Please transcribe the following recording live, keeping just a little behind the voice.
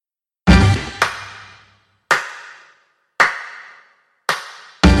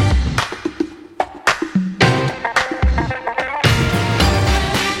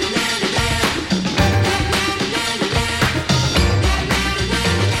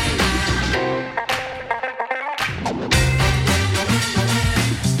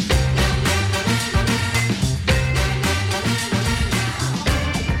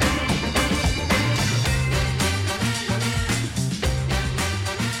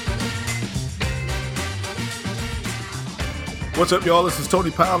What's up, y'all? This is Tony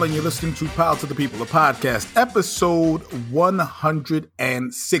Powell, and you're listening to Powell to the People, a podcast, episode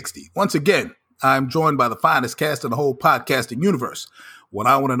 160. Once again, I'm joined by the finest cast in the whole podcasting universe. When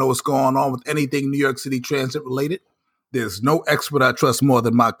I want to know what's going on with anything New York City transit related, there's no expert I trust more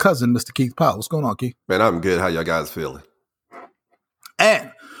than my cousin, Mr. Keith Powell. What's going on, Keith? Man, I'm good. How y'all guys feeling?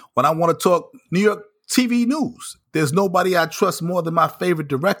 And when I want to talk New York TV news, there's nobody I trust more than my favorite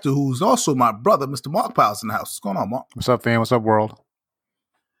director, who's also my brother, Mr. Mark Powell's in the house. What's going on, Mark? What's up, fam? What's up, world?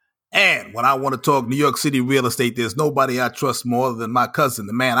 And when I want to talk New York City real estate, there's nobody I trust more than my cousin,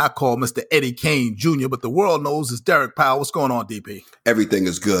 the man I call Mr. Eddie Kane Jr., but the world knows is Derek Powell. What's going on, DP? Everything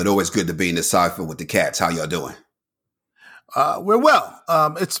is good. Always good to be in the cipher with the cats. How y'all doing? We're well.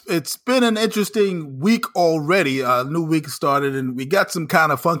 It's been an interesting week already. New week started, and we got some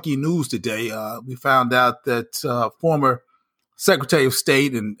kind of funky news today. We found out that former Secretary of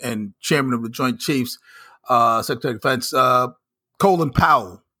State and Chairman of the Joint Chiefs, Secretary of Defense, Colin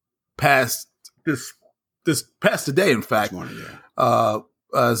Powell, passed today. In fact,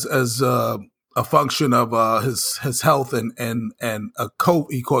 as a function of his health and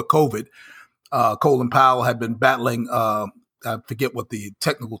he caught COVID. Colin Powell had been battling. I forget what the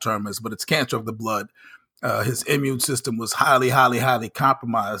technical term is, but it's cancer of the blood. His immune system was highly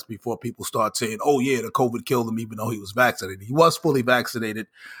compromised before people start saying, oh, yeah, the COVID killed him, even though he was vaccinated. He was fully vaccinated,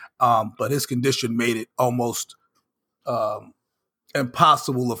 but his condition made it almost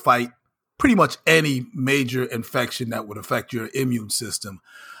impossible to fight pretty much any major infection that would affect your immune system.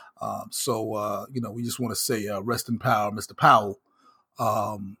 So we just want to say rest in power, Mr. Powell.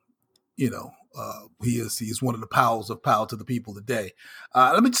 He's one of the Powells of Powell to the People today.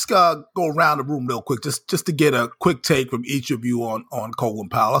 Let me just go around the room real quick, just to get a quick take from each of you on Colin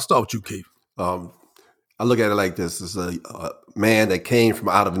Powell. I'll start with you, Keith. I look at it like this: it's a man that came from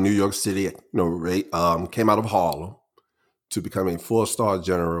out of New York City, came out of Harlem to become a 4-star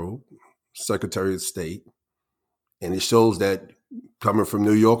general, Secretary of State, and it shows that coming from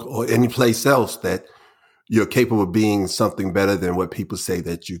New York or any place else that you're capable of being something better than what people say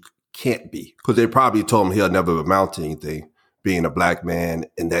that you can't be, because they probably told him he'll never amount to anything being a black man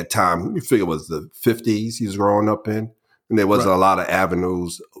in that time. You figure it was the 50s he was growing up in, and there wasn't a lot of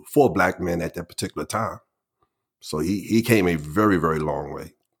avenues for black men at that particular time. So he came a very, very long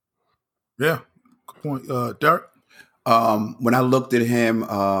way. Yeah. Good point. Derek? When I looked at him,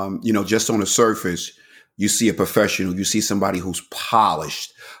 just on the surface, you see a professional, you see somebody who's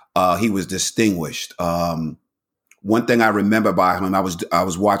polished. He was distinguished. One thing I remember about him, I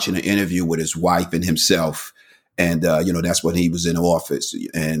was watching an interview with his wife and himself, and that's when he was in office.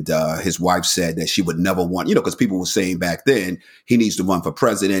 And his wife said that she would never want, because people were saying back then he needs to run for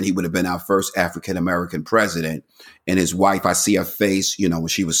president. He would have been our first African American president. And his wife, I see her face, when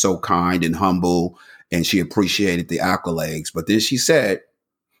she was so kind and humble, and she appreciated the accolades. But then she said,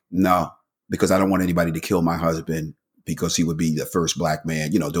 "No, because I don't want anybody to kill my husband, because he would be the first black man,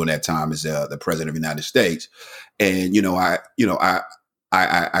 during that time as the president of the United States." And,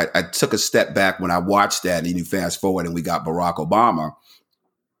 I took a step back when I watched that, and you fast forward and we got Barack Obama.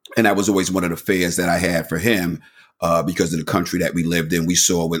 And that was always one of the fears that I had for him because of the country that we lived in. We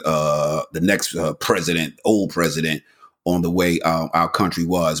saw with the next old president, on the way our country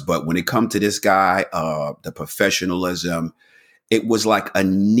was. But when it come to this guy, the professionalism, it was like a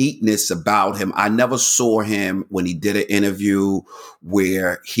neatness about him. I never saw him when he did an interview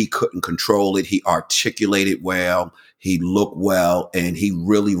where he couldn't control it. He articulated well, he looked well, and he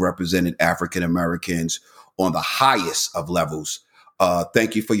really represented African Americans on the highest of levels.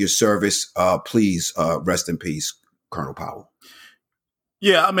 Thank you for your service. Please rest in peace, Colonel Powell.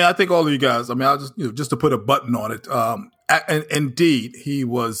 Yeah, I think all of you guys, I'll just to put a button on it. And indeed, he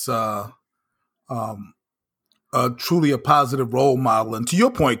was truly a positive role model. And to your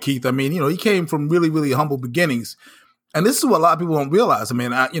point, Keith, he came from really, really humble beginnings. And this is what a lot of people don't realize.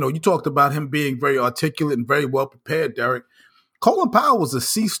 You talked about him being very articulate and very well prepared, Derek. Colin Powell was a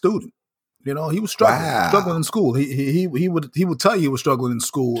C student. He was struggling in school. He would tell you he was struggling in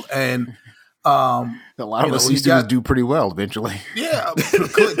school. And a lot of us C students do pretty well eventually. Yeah,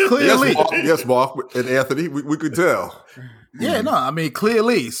 clearly. Yes, Mark and Anthony, we could tell. Yeah, no,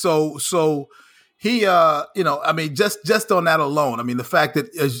 clearly. So he, just on that alone, the fact that,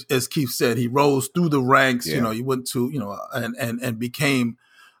 as Keith said, he rose through the ranks, he went to, and became,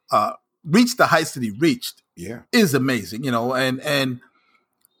 reached the heights that he reached, is amazing, and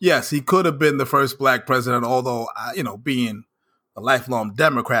yes, he could have been the first black president, although, being a lifelong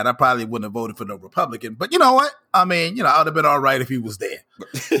Democrat, I probably wouldn't have voted for no Republican. But you know what? I would have been all right if he was there.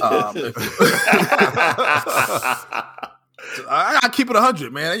 I keep it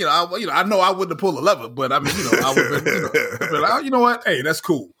 100, man. I know I wouldn't have pulled a lever, but I mean, I would have been, you know what? Hey, that's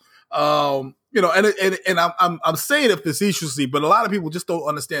cool. And I'm saying it facetiously, but a lot of people just don't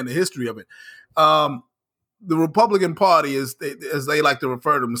understand the history of it. The Republican Party as they like to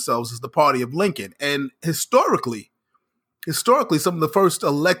refer to themselves, is the party of Lincoln, and historically, some of the first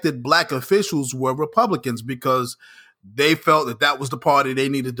elected black officials were Republicans because they felt that was the party they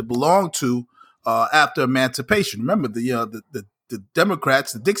needed to belong to after emancipation. Remember, the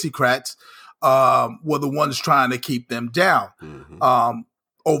Democrats, the Dixiecrats, were the ones trying to keep them down. Mm-hmm.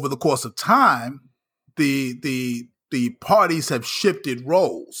 Over the course of time, the parties have shifted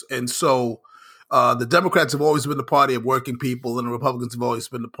roles, and so the Democrats have always been the party of working people, and the Republicans have always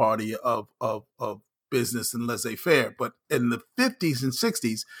been the party of business and laissez-faire. But in the 50s and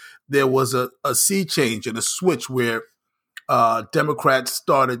 60s, there was a sea change and a switch where Democrats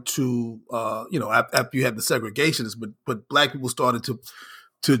started to, after you had the segregationists, but black people started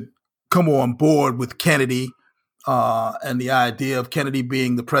to come on board with Kennedy and the idea of Kennedy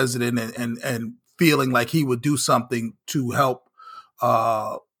being the president and feeling like he would do something to help,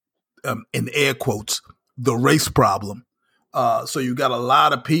 in air quotes, the race problem. So you got a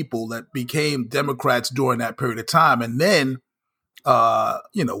lot of people that became Democrats during that period of time. And then,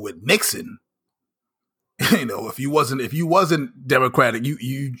 with Nixon, if you wasn't Democratic,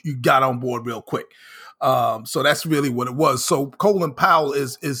 you got on board real quick. So that's really what it was. So Colin Powell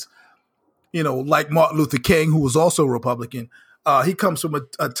is like Martin Luther King, who was also a Republican. He comes from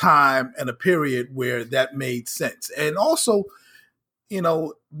a time and a period where that made sense. And also,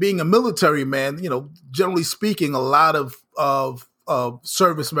 being a military man, generally speaking, a lot of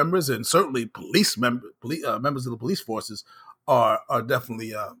service members and certainly members of the police forces are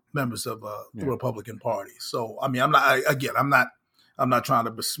definitely members of the Republican Party. So, I mean, I'm not trying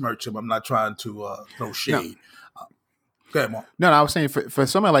to besmirch him. I'm not trying to throw shade. No. Go ahead, Mark. No, I was saying for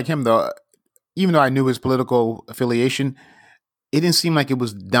somebody like him, though, even though I knew his political affiliation, it didn't seem like it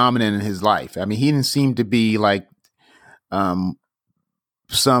was dominant in his life. I mean, he didn't seem to be like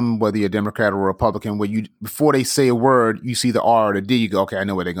whether you're a Democrat or a Republican, where before they say a word, you see the R or the D, you go, okay, I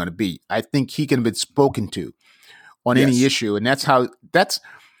know where they're going to be. I think he can have been spoken to on any issue, and that's how it's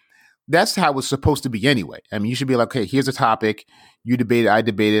supposed to be anyway. I mean, you should be like, okay, here's a topic, you debate it, I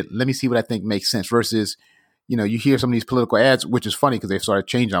debate it, let me see what I think makes sense. Versus, you hear some of these political ads, which is funny because they've started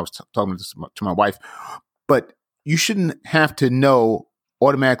changing. I was talking to my wife, but you shouldn't have to know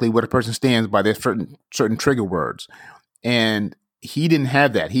automatically where the person stands by their certain trigger words, and he didn't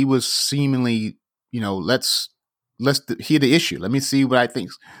have that. He was seemingly, let's hear the issue. Let me see what I think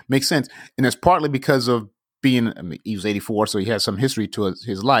makes sense. And it's partly because of he was 84, so he has some history to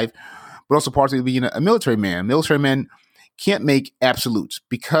his life, but also partly being a military man. Military men can't make absolutes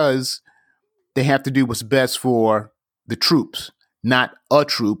because they have to do what's best for the troops, not a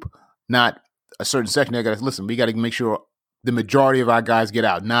troop, not a certain section. They got to listen. We got to make sure the majority of our guys get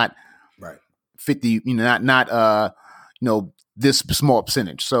out, not 50. Not this small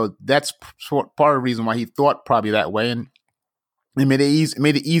percentage. So that's part of the reason why he thought probably that way, and it made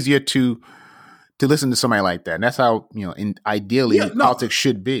it easier to listen to somebody like that. And that's how ideally politics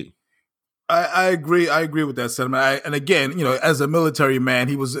should be. I agree. I agree with that sentiment. And again, as a military man,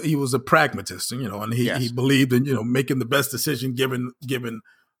 he was a pragmatist, and he believed in making the best decision given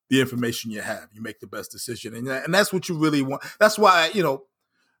the information you have. You make the best decision, and that's what you really want. That's why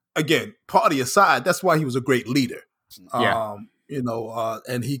again, party aside, that's why he was a great leader. Yeah.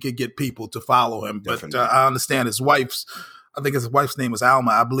 And he could get people to follow him. But I understand his wife's name was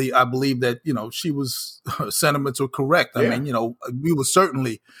Alma. I believe that, her sentiments were correct. I mean, we were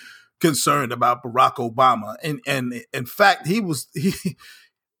certainly concerned about Barack Obama. And in fact,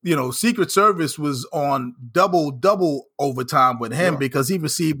 Secret Service was on double overtime with him because he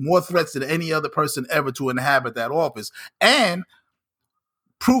received more threats than any other person ever to inhabit that office. And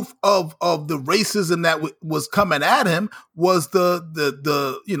proof of the racism that was coming at him was the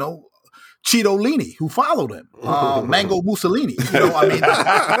Cheeto Leany who followed him, Mango Mussolini.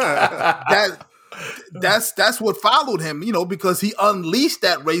 That's what followed him. Because he unleashed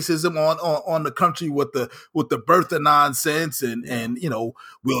that racism on the country with the birther nonsense and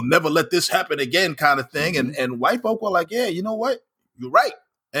we'll never let this happen again kind of thing. And white folk were like, yeah, you know what, you're right,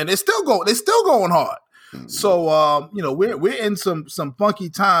 and it's still going hard. So we're in some funky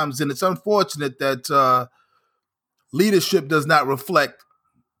times, and it's unfortunate that leadership does not reflect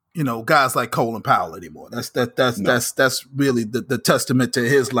guys like Colin Powell anymore. That's really the testament to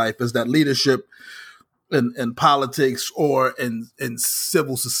his life, is that leadership in politics or in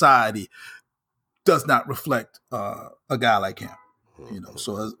civil society does not reflect a guy like him.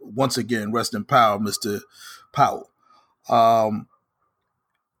 So once again, rest in power, Mr. Powell.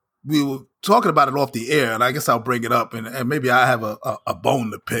 We were talking about it off the air, and I guess I'll bring it up, and maybe I have a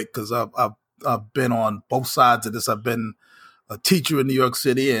bone to pick because I've been on both sides of this. I've been a teacher in New York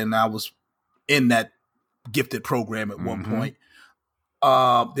City, and I was in that gifted program at one point.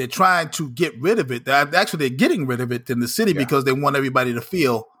 They're trying to get rid of it. They're getting rid of it in the city because they want everybody to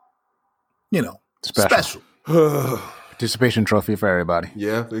feel, special. Participation trophy for everybody.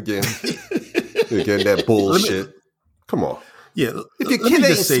 Yeah, again that bullshit. Come on. Yeah, if your kid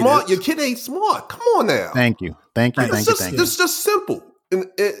ain't smart, your kid ain't smart. Come on now. Thank you. It's just simple. Go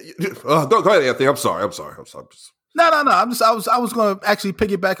ahead, Anthony. I'm sorry. No. I was going to actually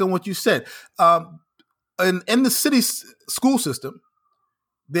piggyback on what you said. In the city school system,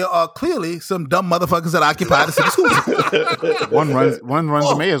 there are clearly some dumb motherfuckers that occupy the city school system. One runs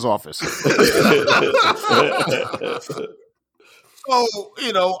the mayor's office. So,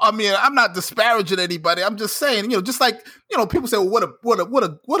 I'm not disparaging anybody. I'm just saying, just like, people say, well, what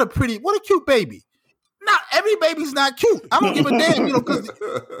a cute baby. Not every baby's not cute. I don't give a damn, because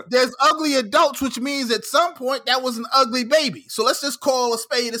there's ugly adults, which means at some point that was an ugly baby. So let's just call a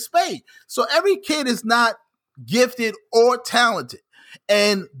spade a spade. So every kid is not gifted or talented.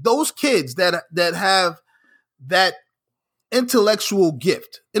 And those kids that have that intellectual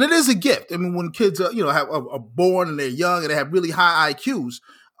gift, and it is a gift. I mean, when kids are born and they're young and they have really high IQs,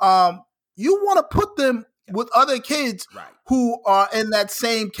 you want to put them with other kids who are in that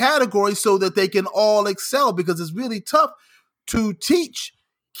same category so that they can all excel, because it's really tough to teach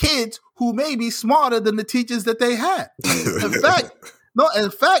kids who may be smarter than the teachers that they have.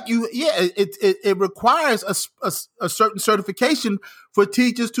 It requires a certain certification for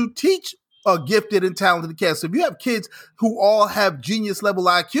teachers to teach gifted and talented kids. So if you have kids who all have genius level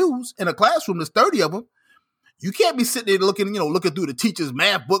IQs in a classroom, there's 30 of them, you can't be sitting there looking through the teacher's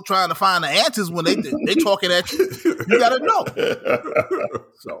math book trying to find the answers when they talking at you. You got to know.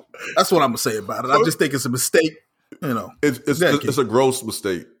 So that's what I'm gonna say about it. I just think it's a mistake. It's a gross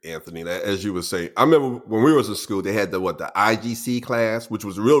mistake, Anthony. As you were saying, I remember when we was in school, they had the IGC class, which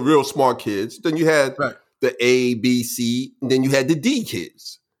was real smart kids. Then you had the A, B, C, and then you had the D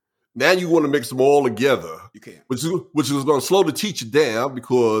kids. Now you want to mix them all together. You can't. Which is going to slow the teacher down,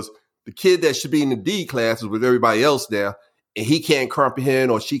 because the kid that should be in the D class is with everybody else there, and he can't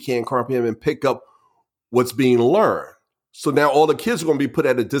comprehend or she can't comprehend and pick up what's being learned. So now all the kids are going to be put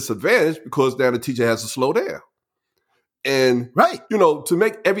at a disadvantage because now the teacher has to slow down. And, to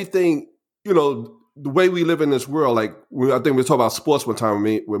make everything, the way we live in this world, like I think we were talking about sports one time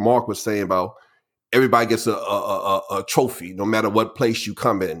where Mark was saying about everybody gets a trophy no matter what place you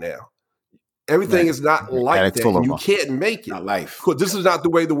come in now. Everything is not like that. And you can't make it. Not life. Because this is not the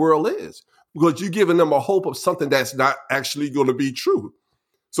way the world is. Because you're giving them a hope of something that's not actually going to be true.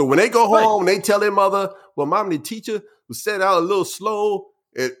 So when they go home and they tell their mother, well, mom, the teacher was set out a little slow,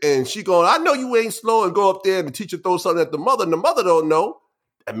 and she going, I know you ain't slow, and go up there and the teacher throws something at the mother and the mother don't know,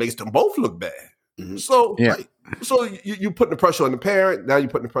 that makes them both look bad. Mm-hmm. So you're putting the pressure on the parent, now you're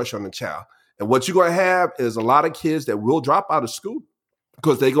putting the pressure on the child. And what you're going to have is a lot of kids that will drop out of school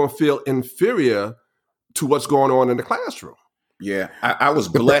because they're going to feel inferior to what's going on in the classroom. Yeah, I was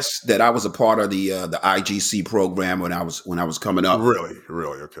blessed that I was a part of the IGC program when I was coming up. Really?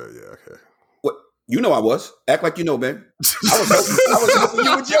 Okay, yeah, okay. What I was. Act like you know, man. I was helping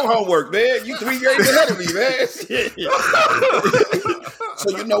you with your homework, man. You 3 grades ahead of me, man.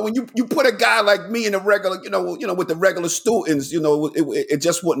 So when you put a guy like me in a regular, with the regular students, it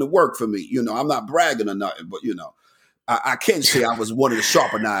just wouldn't have worked for me. I'm not bragging or nothing, but I can say I was one of the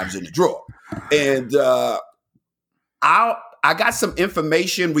sharper knives in the drawer, and I got some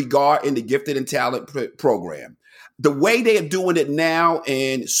information regarding the Gifted and Talent program. The way they are doing it now,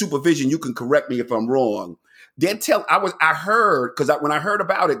 and supervision, you can correct me if I'm wrong. I heard when I heard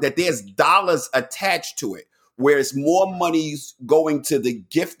about it that there's dollars attached to it, where it's more money's going to the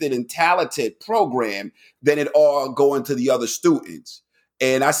Gifted and Talented program than it are going to the other students.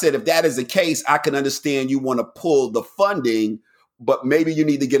 And I said, if that is the case, I can understand you want to pull the funding, but maybe you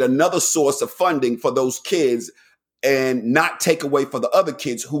need to get another source of funding for those kids and not take away for the other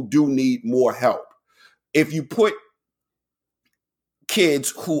kids who do need more help. If you put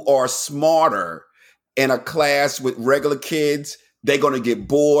kids who are smarter in a class with regular kids, they're going to get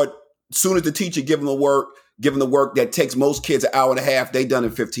bored. As soon as the teacher give them the work that takes most kids an hour and a half, they done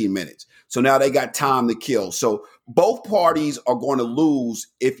in 15 minutes. So now they got time to kill. So both parties are going to lose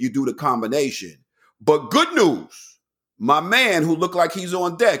if you do the combination. But good news, my man who looked like he's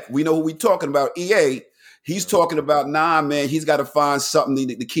on deck, we know who we talking about, EA, he's talking about, man, he's got to find something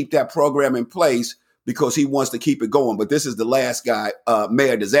to keep that program in place because he wants to keep it going. But this is the last guy,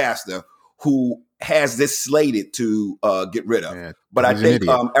 Mayor Disaster, who has this slated to get rid of. Yeah, but I he's an think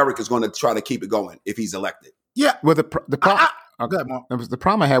idiot. Eric is going to try to keep it going if he's elected. Yeah. Well, the problem. Go ahead, Mark. The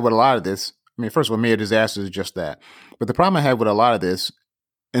problem I had with a lot of this, I mean, first of all, Mayor Disaster is just that. But the problem I had with a lot of this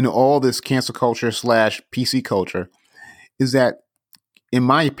and all this cancel culture / PC culture is that, in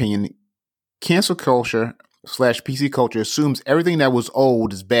my opinion, cancel culture / PC culture assumes everything that was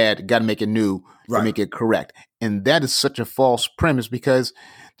old is bad, got to make it new, to make it correct. And that is such a false premise, because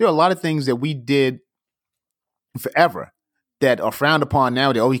there are a lot of things that we did forever that are frowned upon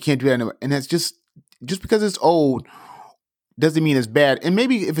now. You can't do that anymore. And that's just because it's old doesn't mean it's bad. And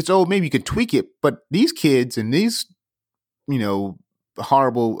maybe if it's old, maybe you could tweak it. But these kids and these,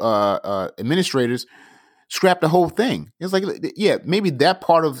 horrible administrators scrap the whole thing. It's like, yeah, maybe that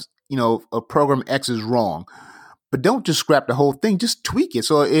part of, a program X is wrong, but don't just scrap the whole thing. Just tweak it.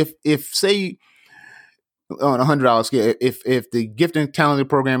 So if say on $100 scale, if the gifted and talented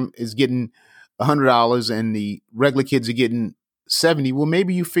program is getting $100 and the regular kids are getting 70, well,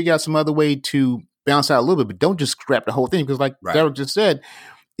 maybe you figure out some other way to bounce out a little bit, but don't just scrap the whole thing. Because like Derek just said,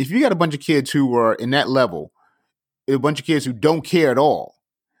 if you got a bunch of kids who are in that level, a bunch of kids who don't care at all,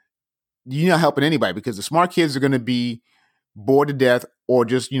 you're not helping anybody, because the smart kids are going to be bored to death or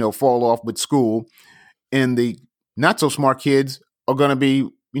just, fall off with school. And the not so smart kids are going to be,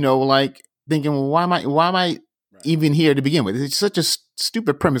 like thinking, well, why am I even here to begin with? It's such a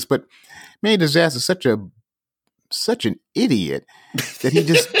stupid premise, but Mayor Disaster is such an idiot that he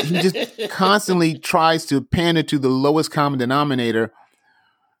just constantly tries to pander to the lowest common denominator,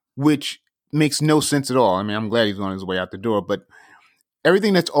 which makes no sense at all. I mean, I'm glad he's on his way out the door, but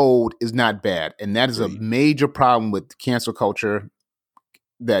everything that's old is not bad. And that is a major problem with cancel culture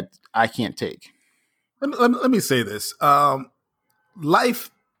that I can't take. Let me say this. Life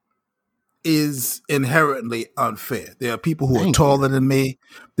is inherently unfair. There are people who are taller than me.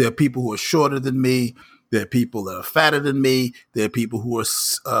 There are people who are shorter than me. There are people that are fatter than me. There are people who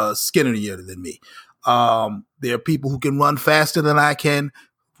are skinnier than me. There are people who can run faster than I can.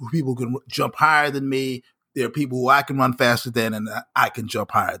 People who can jump higher than me. There are people who I can run faster than and I can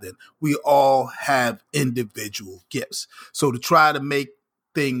jump higher than. We all have individual gifts. So to try to make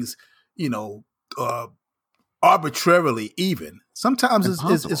things, arbitrarily even, sometimes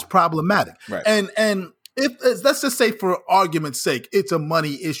is problematic. Right. And if let's just say, for argument's sake, it's a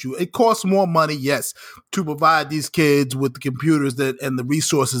money issue. It costs more money, yes, to provide these kids with the computers and the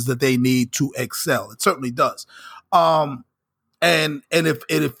resources that they need to excel. It certainly does. And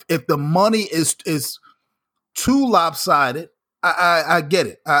if the money is too lopsided, I get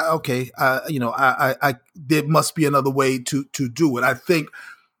it. There must be another way to do it. I think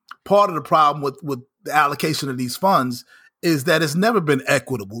part of the problem with the allocation of these funds is that it's never been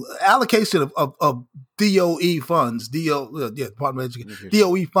equitable. Allocation of DOE funds, Department of Education,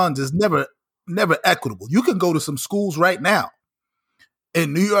 DOE funds is never equitable. You can go to some schools right now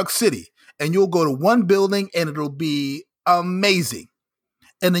in New York City, and you'll go to one building and it'll be amazing.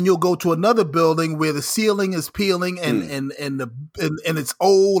 And then you'll go to another building where the ceiling is peeling and it's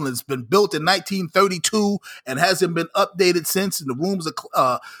old and it's been built in 1932 and hasn't been updated since. And the rooms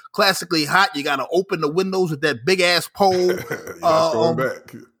are classically hot. You got to open the windows with that big ass pole. Going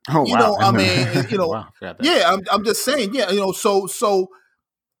back. Oh, wow. Wow, yeah, I'm just saying, so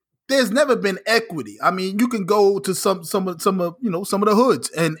there's never been equity. I mean, you can go to some of the hoods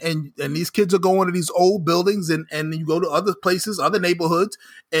and these kids are going to these old buildings and you go to other places, other neighborhoods,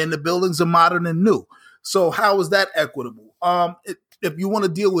 and the buildings are modern and new. So how is that equitable? If you want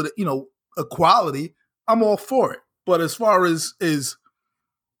to deal with equality, I'm all for it. But as far as is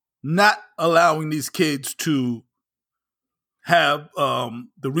not allowing these kids to have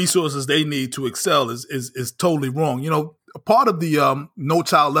the resources they need to excel is totally wrong. A part of the No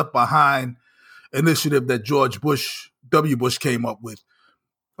Child Left Behind initiative that George W. Bush came up with,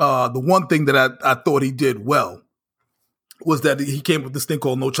 the one thing that I thought he did well was that he came up with this thing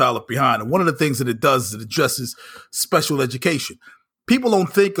called No Child Left Behind. And one of the things that it does is it addresses special education. People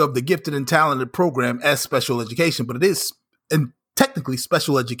don't think of the gifted and talented program as special education, but it is technically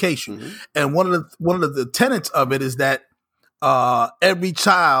special education. Mm-hmm. And one of the tenets of it is that every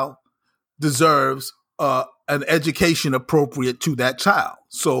child deserves an education appropriate to that child.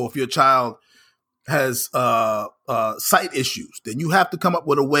 So if your child has sight issues, then you have to come up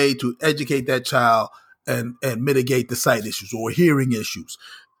with a way to educate that child and mitigate the sight issues or hearing issues.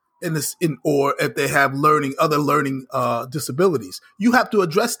 Or if they have other learning disabilities, you have to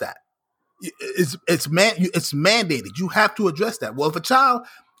address that. It's mandated. You have to address that. Well, if a child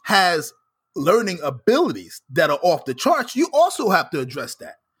has learning abilities that are off the charts, you also have to address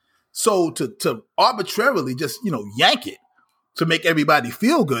that. So to arbitrarily just yank it to make everybody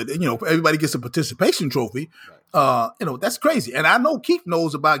feel good. And, everybody gets a participation trophy. That's crazy. And I know Keith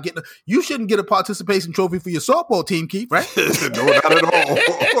knows about you shouldn't get a participation trophy for your softball team, Keith, right? No, not at all.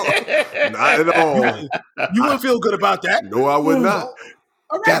 Not at all. You wouldn't feel good about that. No, I would not.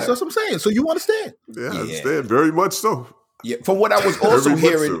 All right, so that's what I'm saying. So you understand? Yeah, I understand very much so. Yeah, from what I was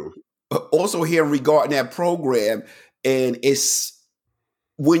also hearing regarding that program, and it's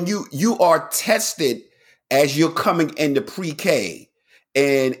when you are tested as you're coming into pre-K.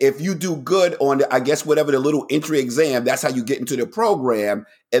 And if you do good on I guess whatever the little entry exam, that's how you get into the program.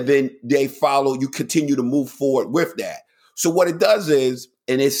 And then they follow, you continue to move forward with that. So what it does is,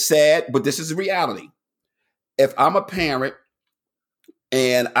 and it's sad, but this is reality. If I'm a parent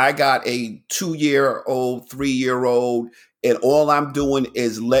and I got a 2-year-old, 3-year-old, and all I'm doing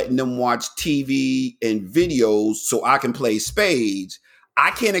is letting them watch TV and videos so I can play spades,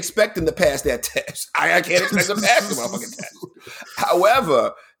 I can't expect them to pass that test. I can't expect them to pass the motherfucking test.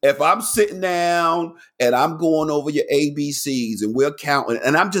 However, if I'm sitting down and I'm going over your ABCs and we're counting,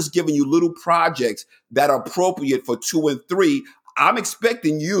 and I'm just giving you little projects that are appropriate for 2 and 3, I'm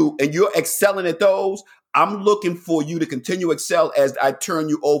expecting you, and you're excelling at those. I'm looking for you to continue to excel as I turn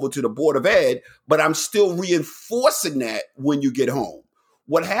you over to the Board of Ed, but I'm still reinforcing that when you get home.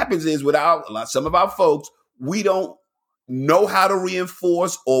 What happens is some of our folks, we don't know how to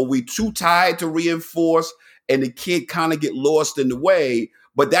reinforce, or we too tired to reinforce, and the kid kind of get lost in the way.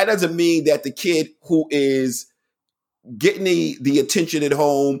 But that doesn't mean that the kid who is getting the attention at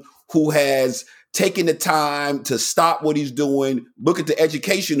home, who has taken the time to stop what he's doing, look at the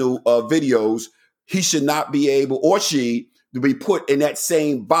educational videos, he should not be able, or she, to be put in that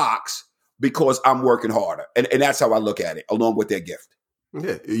same box because I'm working harder. And that's how I look at it, along with their gift.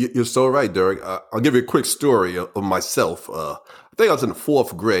 Yeah, you're so right, Derek. I'll give you a quick story of myself. I think I was in the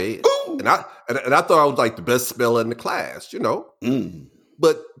 4th grade, and I thought I was like the best speller in the class,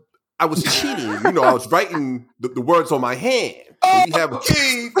 But I was cheating. I was writing the words on my hand. So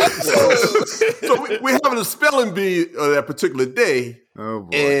we're having a spelling bee that particular day,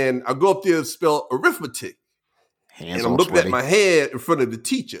 and I go up there to spell arithmetic, and I'm looking at my hand in front of the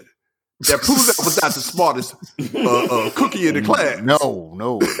teacher. That proves that I was not the smartest cookie in the class.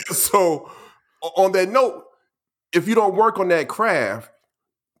 No. So on that note, if you don't work on that craft,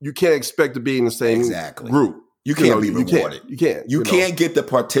 you can't expect to be in the same group. You can't be rewarded. You can't get the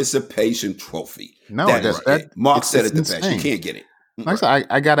participation trophy. No, Mark said it the best. You can't get it. Like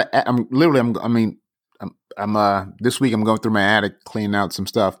I gotta. I'm this week I'm going through my attic cleaning out some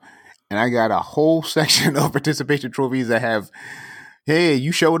stuff, and I got a whole section of participation trophies that have, hey,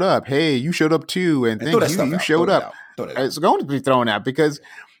 you showed up. Hey, you showed up too, and thank you, you showed up. It's going to be thrown out because,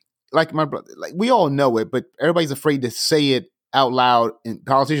 like my brother, like we all know it, but everybody's afraid to say it out loud, and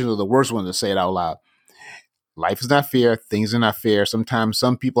politicians are the worst ones to say it out loud. Life is not fair. Things are not fair. Sometimes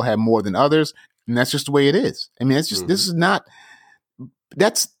some people have more than others, and that's just the way it is. I mean, it's just this is not.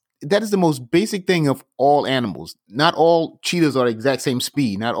 That is the most basic thing of all animals. Not all cheetahs are the exact same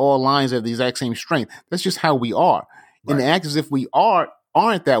speed. Not all lions have the exact same strength. That's just how we are. Right. And to act as if we aren't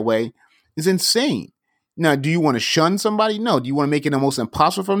that way is insane. Now, do you want to shun somebody? No. Do you want to make it almost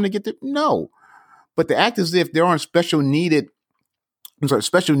impossible for them to get there? No. But to act as if there aren't special needs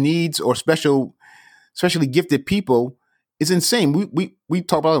or especially gifted people is insane. We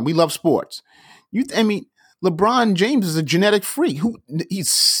talk about it. We love sports. LeBron James is a genetic freak.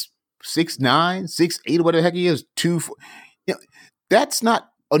 He's 6'9", 6'8", or whatever the heck he is, 2'4". That's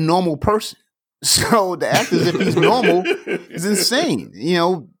not a normal person. So to act as if he's normal is insane.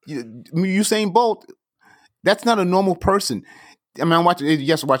 Usain Bolt, that's not a normal person. I mean, I'm watching the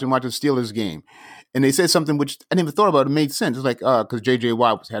Steelers game, and they said something which I never thought about. It made sense. It's like, because J.J.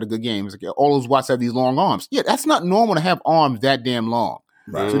 Watt had a good game. It's like, all those Watts have these long arms. Yeah, that's not normal to have arms that damn long.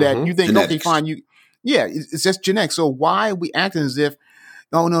 Right. So that you think, genetics. Okay, fine, it's just genetics. So why are we acting as if,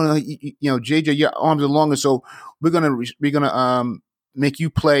 no, JJ, your arms are longer, so we're gonna make you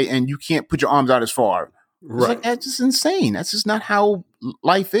play, and you can't put your arms out as far. Right. It's like, that's just insane. That's just not how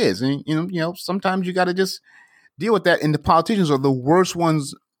life is. And sometimes you got to just deal with that. And the politicians are the worst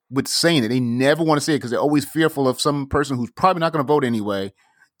ones with saying it. They never want to say it because they're always fearful of some person who's probably not going to vote anyway,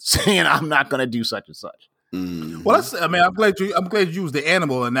 saying I'm not going to do such and such. Mm-hmm. Well, I'm glad you used the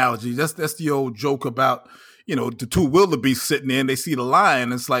animal analogy. That's the old joke about the two wildebeest sitting there and they see the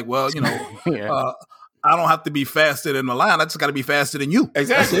lion. It's like, well, yeah. I don't have to be faster than the line. I just got to be faster than you.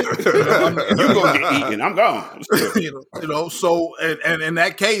 Exactly. You're going to get eaten. I'm gone. So and in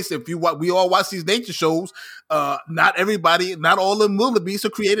that case, if we all watch these nature shows, not all the wildebeest are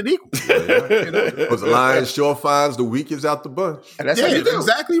created equal. Because the lion sure finds the weakest out the bunch. And that's how you do.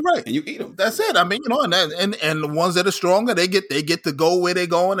 Exactly right. And you eat them. That's it. I mean, and the ones that are stronger, they get to go where they're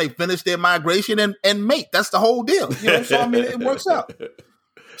going. They finish their migration and mate. That's the whole deal. So I mean, it works out.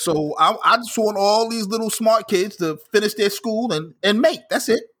 So I just want all these little smart kids to finish their school and mate. That's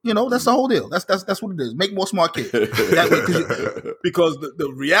it. That's the whole deal. That's what it is. Make more smart kids. Because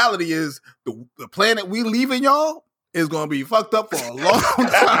the reality is the planet we leaving y'all is going to be fucked up for a long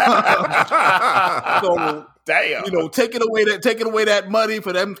time. So, damn. Taking away that money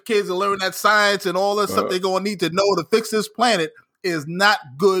for them kids to learn that science and all that stuff they're going to need to know to fix this planet is not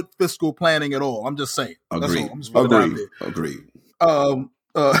good fiscal planning at all. I'm just saying. Agreed. That's all. Agreed.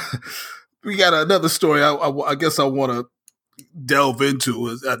 We got another story. I guess I want to delve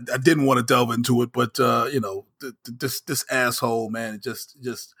into. I didn't want to delve into it, but this asshole, man, just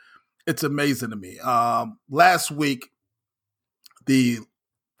it's amazing to me. Last week, the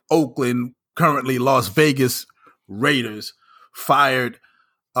Oakland, currently Las Vegas Raiders fired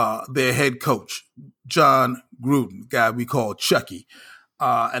their head coach, Jon Gruden, guy we call Chucky,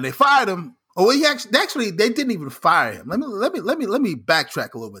 and they fired him. Oh, he actually they didn't even fire him. Let me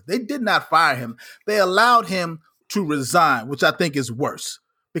backtrack a little bit. They did not fire him. They allowed him to resign, which I think is worse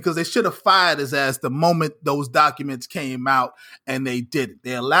because they should have fired his ass the moment those documents came out, and they didn't.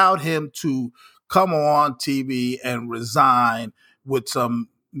 They allowed him to come on TV and resign with some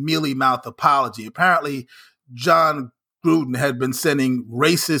mealy-mouthed apology. Apparently, Jon Gruden had been sending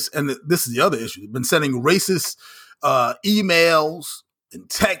racist, and this is the other issue, been sending racist emails and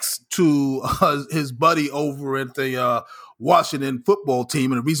text to his buddy over at the Washington football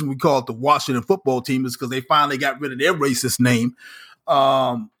team. And the reason we call it the Washington football team is because they finally got rid of their racist name.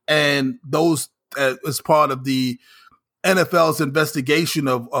 And those as part of the NFL's investigation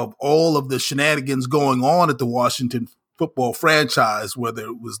of all of the shenanigans going on at the Washington football franchise, whether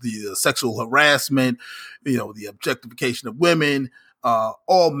it was the sexual harassment, the objectification of women,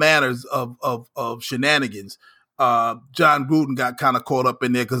 all manners of shenanigans. Jon Gruden got kind of caught up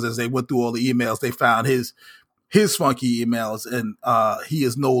in there because as they went through all the emails, they found his funky emails, and he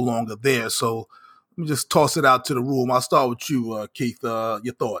is no longer there. So let me just toss it out to the room. I'll start with you, Keith.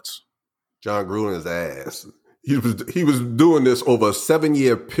 Your thoughts? Jon Gruden is ass. He was doing this over a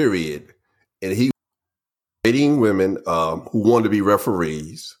 7-year period, and he was dating women who wanted to be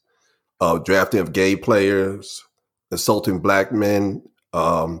referees, drafting of gay players, insulting black men.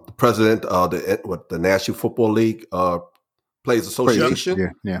 The president of the National Football League Players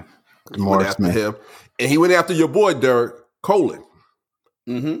Association. Yeah. Went after him. And he went after your boy, Derek Colin,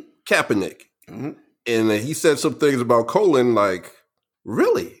 Kaepernick. Mm-hmm. And he said some things about Colin like,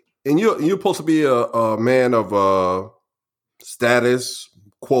 really? And you're supposed to be a man of status,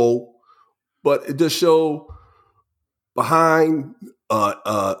 quo, but it just showed behind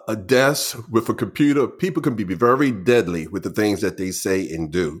a desk with a computer, people can be very deadly with the things that they say and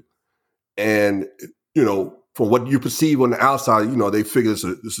do. And, from what you perceive on the outside, they figure this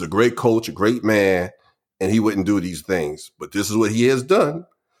is a great coach, a great man, and he wouldn't do these things. But this is what he has done.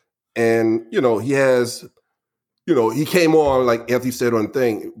 And, he has, he came on, like Anthony said on the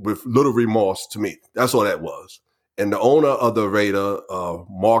thing, with little remorse to me. That's all that was. And the owner of the Raider,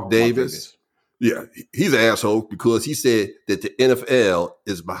 Mark Davis. Yeah, he's an asshole because he said that the NFL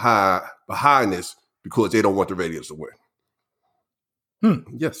is behind this because they don't want the Raiders to win.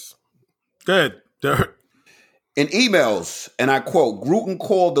 Yes. Good. In emails, and I quote, Gruden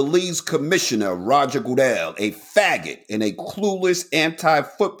called the league's commissioner, Roger Goodell, a faggot and a clueless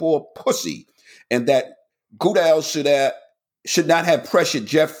anti-football pussy, and that Goodell should not have pressured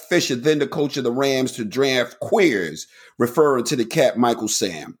Jeff Fisher, then the coach of the Rams, to draft queers, referring to the cat Michael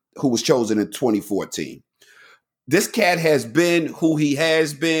Sam, who was chosen in 2014. This cat has been who he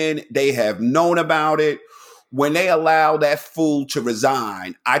has been. They have known about it. When they allow that fool to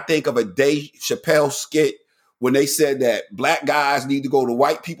resign, I think of a Dave Chappelle skit when they said that black guys need to go to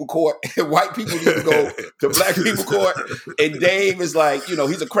white people court and white people need to go to black people court. And Dave is like,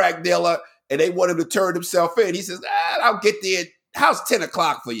 he's a crack dealer and they want him to turn himself in. He says, I'll get there. How's 10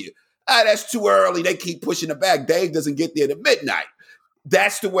 o'clock for you? That's too early. They keep pushing it back. Dave doesn't get there to midnight.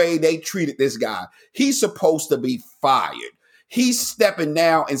 That's the way they treated this guy. He's supposed to be fired. He's stepping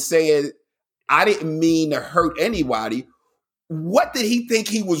now and saying, I didn't mean to hurt anybody. What did he think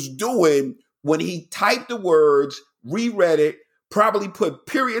he was doing when he typed the words, reread it, probably put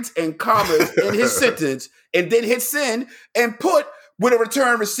periods and commas in his sentence, and then hit send and put with a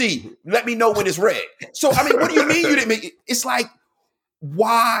return receipt. Let me know when it's read. So, I mean, what do you mean you didn't make it? It's like,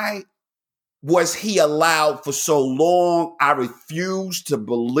 why was he allowed for so long? I refuse to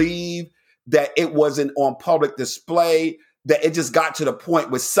believe that it wasn't on public display, that it just got to the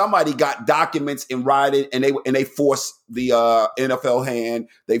point where somebody got documents in writing and they forced the NFL hand,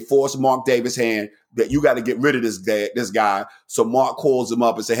 they forced Mark Davis' hand that you got to get rid of this guy. So Mark calls him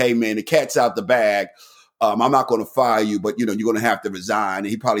up and say, hey, man, the cat's out the bag. I'm not going to fire you, but, you're going to have to resign. And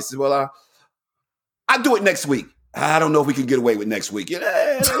he probably said, well, I'll do it next week. I don't know if we can get away with next week.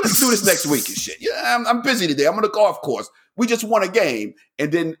 Let's do this next week and shit. I'm busy today. I'm on the golf course. We just won a game.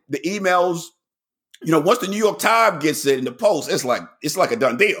 And then the emails, once the New York Times gets it in the Post, it's like a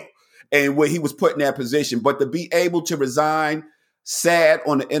done deal. And when he was put in that position, but to be able to resign, sad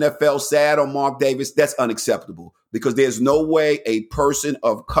on the NFL, sad on Mark Davis, that's unacceptable, because there's no way a person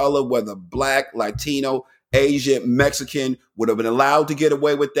of color, whether Black, Latino, Asian, Mexican, would have been allowed to get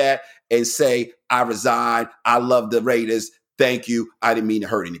away with that and say, I resign. I love the Raiders. Thank you. I didn't mean to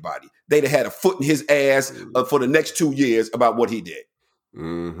hurt anybody. They'd have had a foot in his ass for the next 2 years about what he did.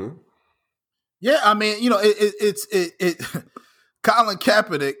 Mm-hmm. Yeah, I mean, Colin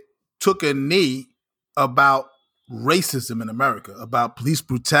Kaepernick took a knee about racism in America, about police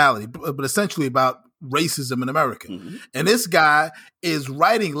brutality, but essentially about racism in America. Mm-hmm. And this guy is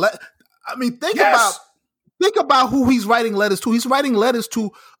writing. Think about who he's writing letters to. He's writing letters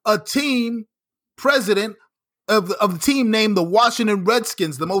to a team president of the team named the Washington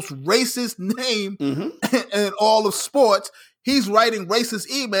Redskins, the most racist name in all of sports. He's writing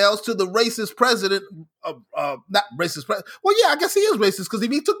racist emails to the racist president not racist president. Well, yeah, I guess he is racist, because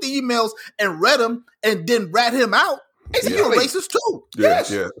if he took the emails and read them and then rat him out, you're racist too. Yeah,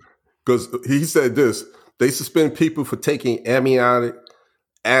 yes. Yeah. Because he said this: they suspend people for taking amniotic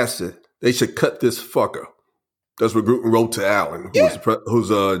acid. They should cut this fucker. That's what Gruden wrote to Allen, who's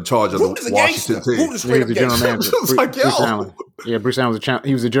in charge of the Washington team. He was the general manager. Bruce Allen. Yeah, Bruce Allen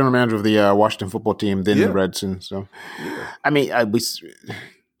was the general manager of the Washington football team, then the Redskins. So, I mean,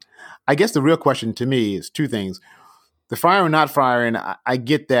 I guess the real question to me is two things: the firing, or not firing. I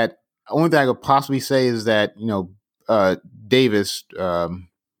get that. The only thing I could possibly say is that Davis,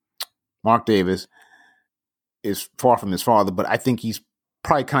 Mark Davis, is far from his father, but I think he's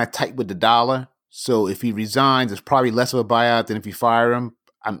probably kind of tight with the dollar. So if he resigns, it's probably less of a buyout than if you fire him.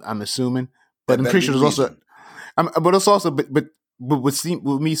 I'm assuming, but I'm pretty sure there's also. But it's also, but with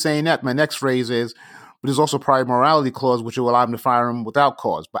me saying that, my next phrase is, but there's also probably a morality clause which will allow him to fire him without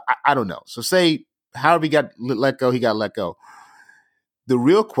cause. But I don't know. So say however he got let go, he got let go. The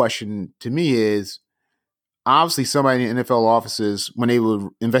real question to me is, obviously somebody in NFL offices, when they were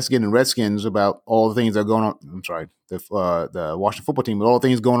investigating the Redskins about all the things that are going on, the Washington football team, but all the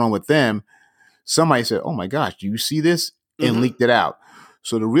things going on with them, somebody said, oh my gosh, do you see this? And leaked it out.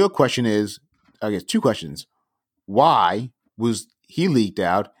 So the real question is, I guess two questions. Why was he leaked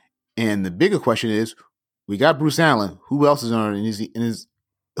out? And the bigger question is, we got Bruce Allen. Who else is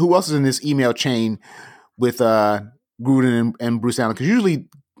who else is in this email chain with Gruden and Bruce Allen? Because usually,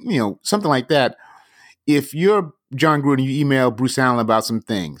 something like that, if you're John Gruden, you email Bruce Allen about some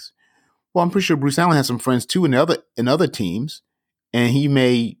things. Well, I'm pretty sure Bruce Allen has some friends too in other teams, and he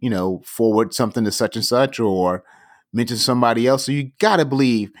may, forward something to such and such or mention somebody else. So you got to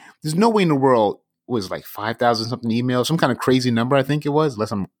believe there's no way in the world. It was like 5,000 something emails, some kind of crazy number, I think it was,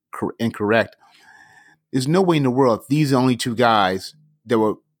 unless I'm incorrect. There's no way in the world these are only two guys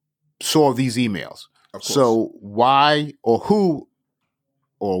that saw these emails. So why or who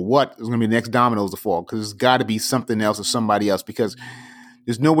or what is going to be the next dominoes to fall? Because there's got to be something else or somebody else, because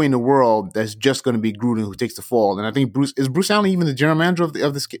there's no way in the world that's just going to be Gruden who takes the fall. And I think Bruce Allen even the general manager of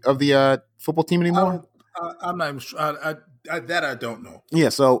the football team anymore? I'm not even sure. That I don't know. Yeah,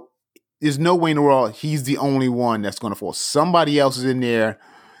 so there's no way in the world he's the only one that's going to fall. Somebody else is in there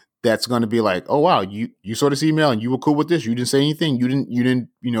that's going to be like, oh wow, you saw this email and you were cool with this. You didn't say anything. You didn't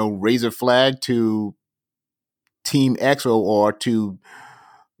raise a flag to Team X or to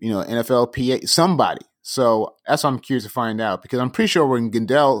NFLPA, somebody. So that's what I'm curious to find out, because I'm pretty sure when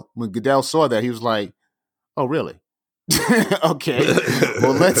Goodell saw that, he was like, oh really? Okay,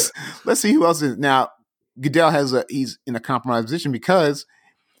 well let's see who else is now. Goodell he's in a compromised position because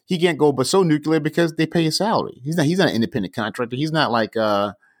he can't go but so nuclear because they pay his salary. He's not an independent contractor. He's not like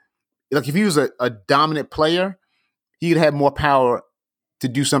if he was a dominant player, he'd have more power to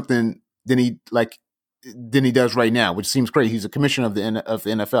do something than he does right now, which seems crazy. He's a commissioner of the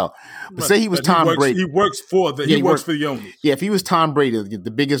NFL. But say he was Tom Brady. He works for the owners. Yeah, if he was Tom Brady,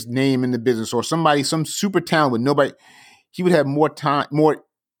 the biggest name in the business, or some super talent with nobody, he would have more time, more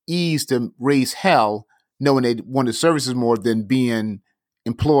ease to raise hell, knowing they wanted services more than being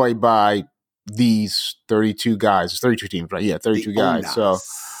employed by these 32 guys. It's 32 teams, right? Yeah, 32 guys.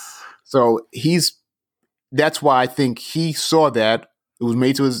 So that's why I think he saw that. It was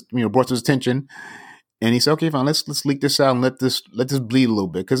made to his, brought to his attention. And he said, okay, fine, let's leak this out and let this bleed a little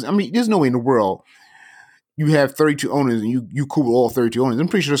bit. Because, there's no way in the world you have 32 owners and you cool with all 32 owners. I'm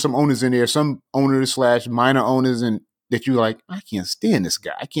pretty sure there's some owners in there, some owners / minor owners, and that you're like, I can't stand this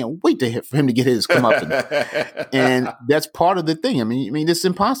guy. I can't wait for him to get his comeuppance. And that's part of the thing. I mean, this is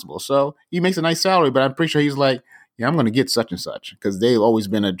impossible. So he makes a nice salary, but I'm pretty sure he's like, yeah, I'm going to get such and such because they've always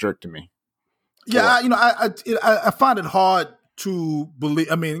been a jerk to me. Yeah, I find it hard to believe.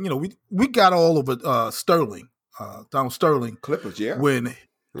 I mean, we got all over Sterling, Donald Sterling, Clippers, when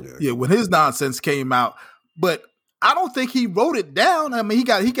his nonsense came out, but I don't think he wrote it down. I mean, he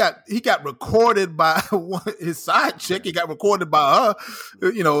got recorded by his side chick. He got recorded by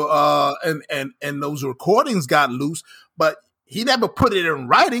her, and those recordings got loose, but he never put it in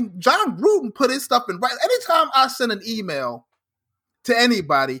writing. Jon Gruden put his stuff in writing. Anytime I send an email to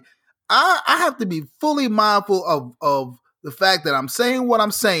anybody, I have to be fully mindful of the fact that I'm saying what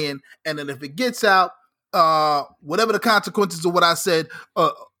I'm saying, and then if it gets out, whatever the consequences of what I said,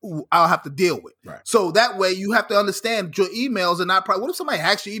 I'll have to deal with. Right. So that way you have to understand your emails are not private. What if somebody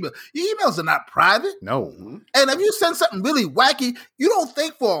hacks your email? Your emails are not private. No. And if you send something really wacky, you don't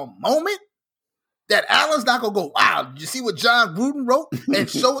think for a moment that Alan's not going to go, wow, did you see what Jon Gruden wrote and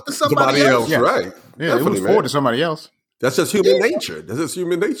show it to somebody else? Yeah. Right. Yeah, it was forward to somebody else. That's just human nature. That's just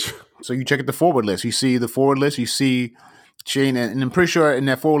human nature. So you check at the forward list. You see the forward list. You see Shane, and I'm pretty sure in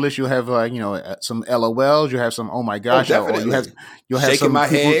that forward list you'll have some LOLs. You have some oh my gosh, or you'll have shaking some my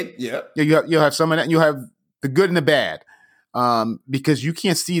people, head. Yeah, you'll have some of that. You have the good and the bad, because you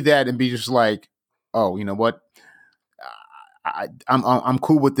can't see that and be just like, oh, you know what, I'm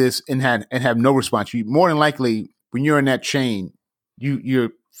cool with this and have no response. You more than likely when you're in that chain, you're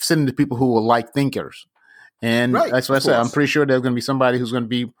sending to people who are like thinkers, and right, that's what I said. I'm pretty sure there's going to be somebody who's going to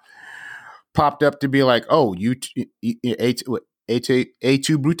be popped up to be like, oh, A2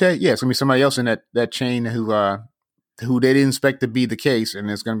 Brute? Yeah, it's gonna be somebody else in that chain who they didn't expect to be the case,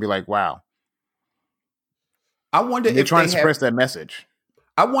 and it's gonna be like, wow. I wonder if they're trying to suppress that message.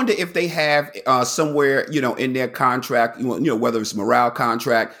 I wonder if they have somewhere, in their contract, whether it's a morale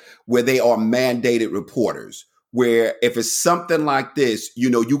contract, where they are mandated reporters, where if it's something like this,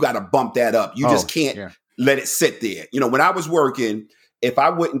 you got to bump that up. You just can't let it sit there. When I was working, if I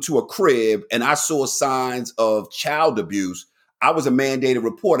went into a crib and I saw signs of child abuse, I was a mandated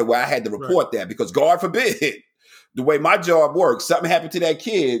reporter where I had to report that because God forbid, the way my job works, something happened to that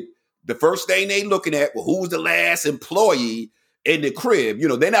kid, the first thing they looking at, well, who's the last employee in the crib?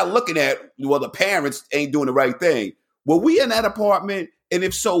 They're not looking at, well, the parents ain't doing the right thing. Were we in that apartment? And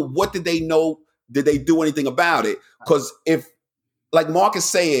if so, what did they know? Did they do anything about it? Because if, like Mark is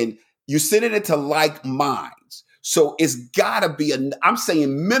saying, you send it into like minds. So it's got to be, I'm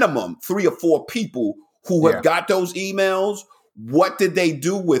saying minimum 3 or 4 people who have got those emails. What did they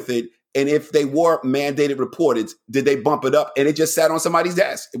do with it? And if they were mandated reported, did they bump it up and it just sat on somebody's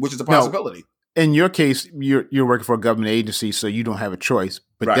desk, which is a possibility? No, in your case, you're working for a government agency, so you don't have a choice.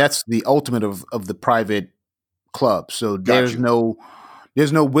 But that's the ultimate of the private club. So there's no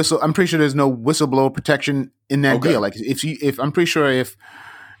whistle. I'm pretty sure there's no whistleblower protection in that deal. Like if I'm pretty sure if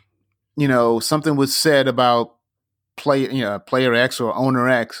something was said about player X or owner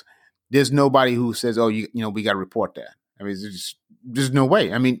X, there's nobody who says, oh, we got to report that. I mean, there's no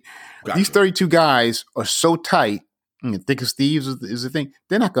way. I mean, these 32 guys are so tight. Thick as thieves is the thing.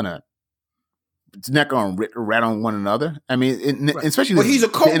 It's not gonna rat on one another. I mean, especially. But he's a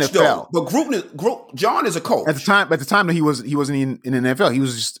coach, though. But John is a coach. At the time that he wasn't in the NFL.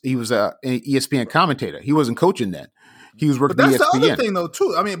 He was an ESPN commentator. He wasn't coaching then. He was working. But that's ESPN. the other thing, though,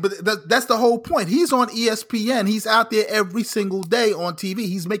 too. I mean, but that's the whole point. He's on ESPN. He's out there every single day on TV.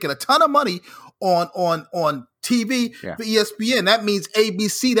 He's making a ton of money on TV for ESPN. That means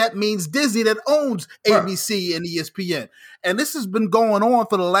ABC. That means Disney that owns ABC and ESPN. And this has been going on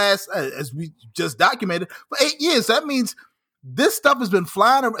for the last, as we just documented, for 8 years. That means this stuff has been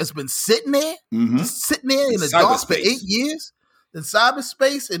flying. It's been sitting there, sitting there in the dark for 8 years. In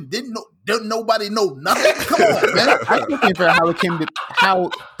cyberspace, and didn't nobody know nothing. Come on, man! I can't figure out how it came to how.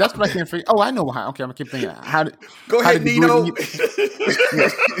 That's what I can't figure. Oh, I know how. Okay, I'm gonna keep thinking. Go ahead, Nino.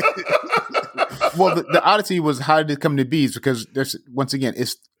 Well, the oddity was how did it come to be? Is because there's once again,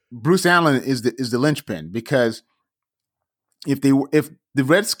 it's Bruce Allen is the linchpin because if the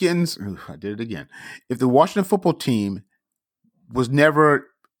Redskins, I did it again. If the Washington football team was never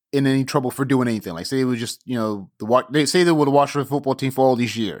in any trouble for doing anything. Like say it was just, they say they were the Washington football team for all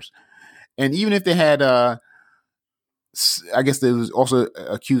these years. And even if they had, I guess they was also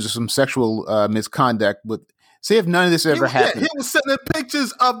accused of some sexual misconduct. But say if none of this ever happened, he was sending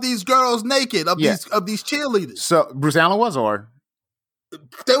pictures of these girls naked of these cheerleaders. So Bruce Allen was, or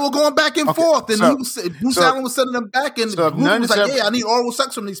they were going back and forth, and Bruce Allen was sending them back, and so Gruden was like, "Hey, I need oral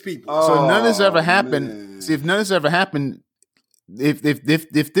sex from these people." So none of this ever happened. Man. See, if none of this ever happened, if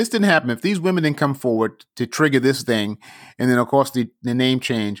this didn't happen, if these women didn't come forward to trigger this thing, and then of course the name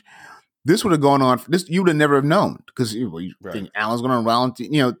change, this would have gone on. This you would have never have known, because you think Allen's going to round.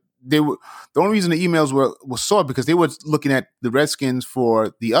 They were the only reason the emails were sought because they were looking at the Redskins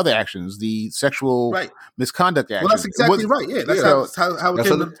for the other actions, the sexual misconduct actions. Well, that's exactly right. Yeah, that's how it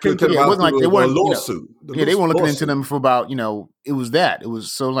came to. It wasn't like they weren't lawsuit. They weren't looking into them for about it was that. It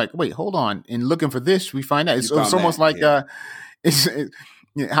was so like, wait, hold on, and looking for this, we find out it's almost like how.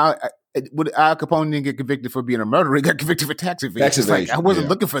 Would Al Capone didn't get convicted for being a murderer? He got convicted for tax evasion. Like, I wasn't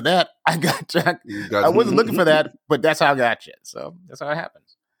looking for that. I wasn't looking for that, but that's how I got you. So that's how it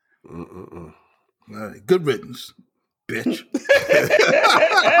happens. All right, good riddance, bitch.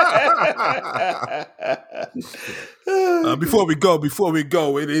 Before we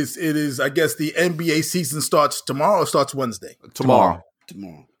go, it is. I guess the NBA season starts tomorrow or starts Wednesday. Tomorrow.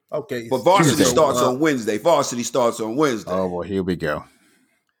 Okay, but varsity starts on Wednesday. Oh boy, here we go.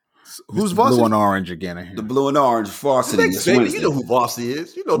 Who's varsity? Blue and orange again. The blue and orange varsity. Baby, you know who varsity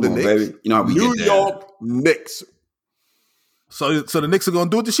is. You know the Knicks. Baby. You know how we New get York Knicks. So the Knicks are going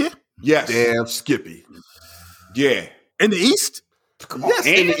to do it this year? Yes. Damn Skippy. Yeah. In the East? Come on. Yes,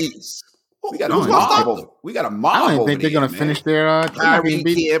 in the East. We got a mob. We got a mob. I don't think they're going to finish their. Kyrie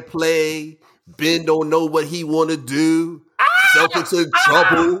can't play. Ben don't know what he want to do. Celtics in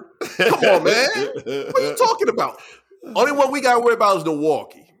trouble. Come on, man. What are you talking about? Only one we got to worry about is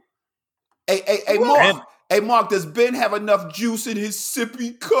Milwaukee. Hey, Mark. Hey, Mark, does Ben have enough juice in his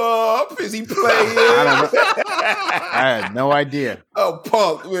sippy cup? Is he playing? I had no idea. Oh,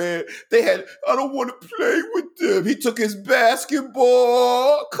 punk, man. I don't want to play with them. He took his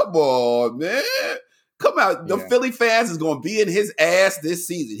basketball. Come on, man. Come out. The Philly fans is going to be in his ass this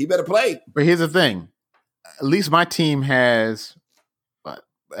season. He better play. But here's the thing. At least my team has,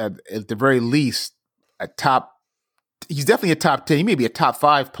 at the very least, a top. He's definitely a top 10. He may be a top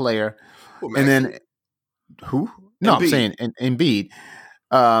 5 player. Oh, and then who? No, Embiid. I'm saying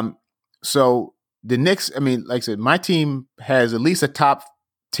Embiid. So the Knicks, I mean, like I said, my team has at least a top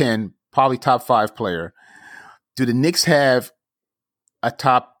 10, probably top 5 player. Do the Knicks have a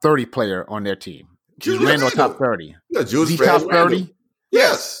top 30 player on their team? Is Randle top 30? Yeah, is he top 30?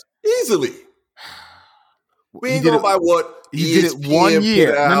 Yes, easily. We ain't going by what he did it 1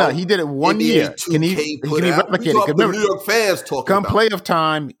 year. No, he did it 1 year. Can he replicate it? The New York fans talking come about. Playoff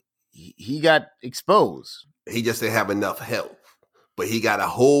time, he got exposed. He just didn't have enough help, but he got a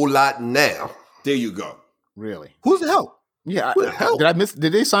whole lot now. There you go. Really? Who's the help? Yeah, did I miss?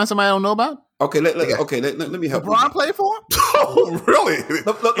 Did they sign somebody I don't know about? Okay, let me help. LeBron played for him? Oh, really?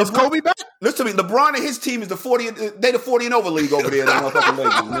 Is Kobe back? Listen to me. LeBron and his team is the 40 and over league over there in the motherfucking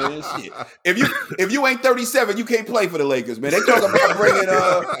Lakers, man. Shit. If you ain't 37, you can't play for the Lakers, man. They talking about bringing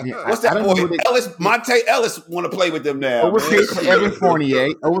what's that boy? Monte Ellis want to play with them now. Overpaid for Evan Fournier.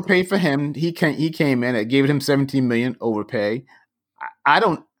 Overpaid for him. He came in. It gave him $17 million overpay. I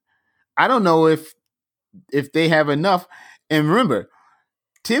don't know if they have enough. And remember,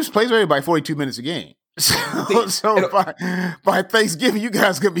 Tibbs plays everybody 42 minutes a game. So by Thanksgiving, you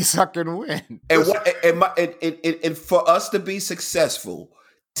guys gonna be sucked in the win. And for us to be successful,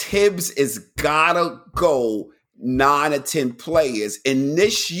 Tibbs is gotta go 9 or 10 players. And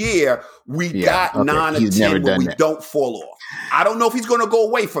this year we got 9 or 10 where we don't fall off. I don't know if he's gonna go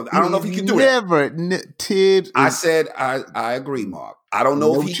away from it. I don't know if he can do it. Tibbs. I said I agree, Mark. I don't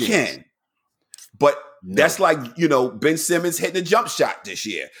know if he can, but. No. That's like, Ben Simmons hitting a jump shot this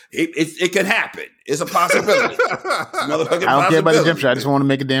year. It can happen. It's a possibility. I don't care about the jump shot. I just want to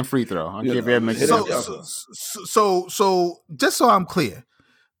make a damn free throw. I don't care if everybody makes So just so I'm clear,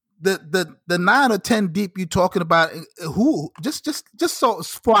 the 9 or 10 deep you talking about, who just so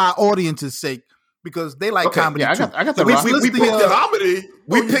for our audience's sake, because they like comedy. Yeah, I got the comedy.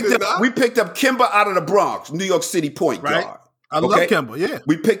 We picked up Kimber out of the Bronx, New York City point guard. I love Kimber. Yeah,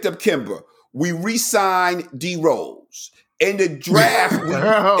 we picked up Kimber. We re-signed D Rose. In the draft,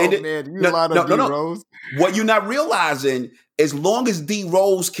 Rose. What you're not realizing, as long as D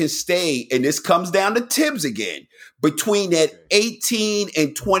Rose can stay, and this comes down to Tibbs again, between that 18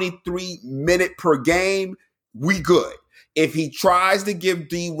 and 23 minute per game, we good. If he tries to give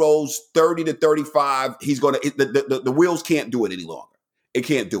D Rose 30 to 35, he's gonna the wheels can't do it any longer. It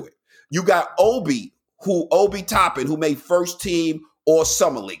can't do it. You got Obi Toppin, who made first team or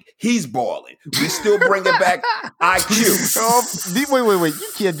Summer League. He's balling. We still bringing back IQ. Wait. You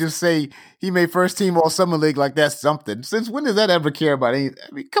can't just say he made first team all summer league like that's something. Since when does that ever care about anything?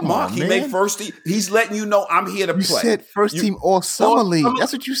 I mean, come Mark, on, he man. made first team. He's letting you know I'm here to You play. said first team all summer league.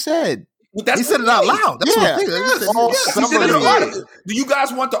 That's what you said. He said it out loud. That's what he said. All He summer said it in the league. article. Do you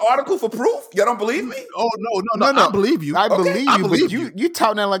guys want the article for proof? Y'all don't believe me? Oh no! I believe you. I believe I you, believe but you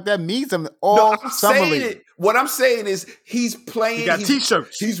touting that like that means something. All I'm summer saying league. it. What I'm saying is he's playing. He got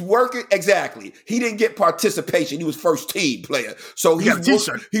T-shirts. He's working. Exactly. He didn't get participation. He was first team player. So He got a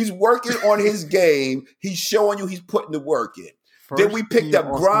T-shirt. He's working on his game. He's showing you he's putting the work in. Then we picked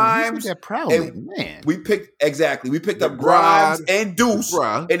up Grimes. That proudly, and man. We picked up Grimes and Deuce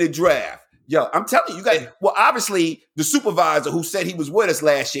in the draft. Yo, I'm telling you, guys. Well, obviously, the supervisor who said he was with us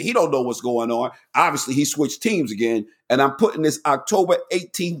last year, he don't know what's going on. Obviously, he switched teams again, and I'm putting this October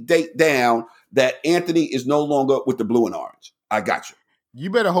 18th date down that Anthony is no longer with the blue and orange. I got you. You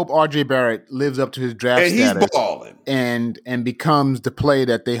better hope RJ Barrett lives up to his draft And status he's balling. and becomes the player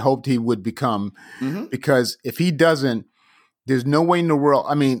that they hoped he would become. Mm-hmm. Because if he doesn't, there's no way in the world.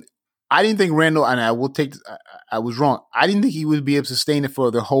 I mean, I didn't think Randall, and I will take. I was wrong. I didn't think he would be able to sustain it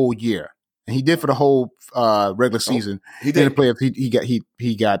for the whole year. And he did for the whole regular season. He did. Didn't play if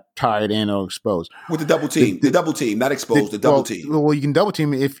he got tired and or exposed With the double team. The double team, not exposed, the double team. Well, you can double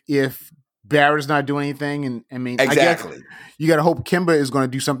team if Barrett's not doing anything. And I mean, Exactly. I guess you got to hope Kemba is going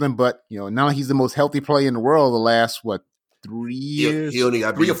to do something. But, now he's the most healthy player in the world the last, 3 years? He only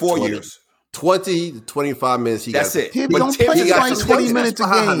got 3 or 4 years. 20 to 25 minutes. That's it. He But don't Tibbs play got like some 20 minutes minutes a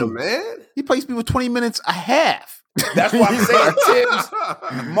behind game. him, man. He plays people 20 minutes a half. That's why I'm saying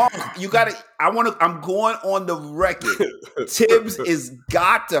Tibbs. Mark, you gotta I'm going on the record. Tibbs is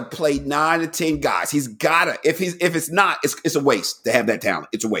got to play 9 to 10 guys. He's gotta. If it's not, it's a waste to have that talent.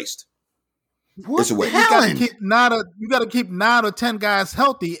 It's a waste. What It's a waste. talent? You got to keep 9 or 10 guys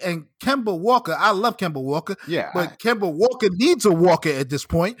healthy. And Kemba Walker, I love Kemba Walker. Yeah, but Kemba Walker needs a Walker at this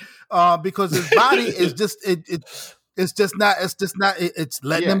point because his body is just it's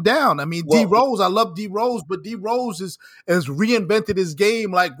letting him down. I mean, D Rose, I love D Rose, but D Rose has reinvented his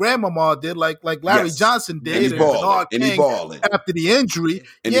game like Grandmama did, like Larry Johnson did, and he's balling after the injury.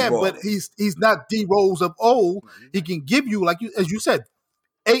 But he's not D Rose of old. He can give you, as you said,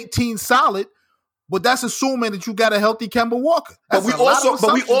 18 solid. But that's assuming that you got a healthy Kemba Walker. But we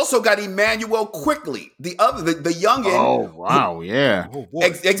also got Emmanuel Quickly, the youngin. Oh wow, yeah.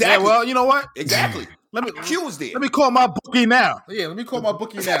 Exactly. Yeah, well, you know what? Exactly. Q was there. Let me call my bookie now. Yeah, let me call my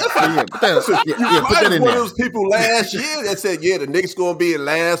bookie now. Put that in One of there. those people last year that said, the Knicks going to be in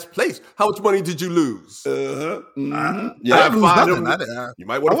last place. How much money did you lose? I didn't lose nothing. You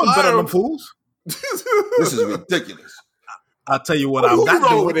might I want to wasn't better fire than him. them fools. This is ridiculous. I'll tell you what Who I'm you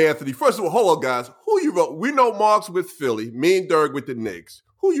not rolling with, doing. Anthony? First of all, hold on, guys. Who you roll? We know Mark's with Philly. Me and Dirk with the Knicks.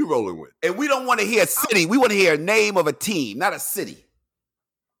 Who you rolling with? And we don't want to hear a city. We want to hear a name of a team, not a city.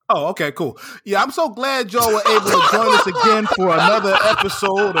 Oh, okay, cool. Yeah, I'm so glad y'all were able to join us again for another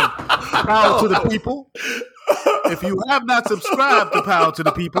episode of Power to the People. If you have not subscribed to Power to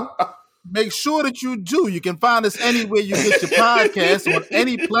the People, make sure that you do. You can find us anywhere you get your podcast on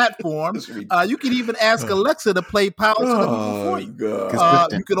any platform. You can even ask Alexa to play Power to the People for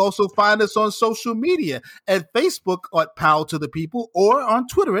you. You can also find us on social media at Facebook at Power to the People or on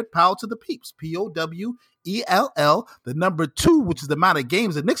Twitter at Power to the Peeps. POWELL, the number 2, which is the amount of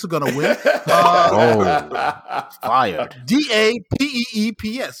games the Knicks are going to win. Fired.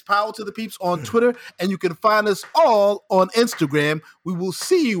 DAPEEPS, Power to the Peeps on Twitter, and you can find us all on Instagram. We will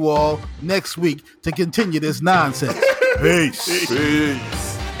see you all next week to continue this nonsense. Peace.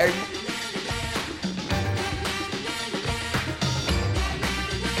 Peace.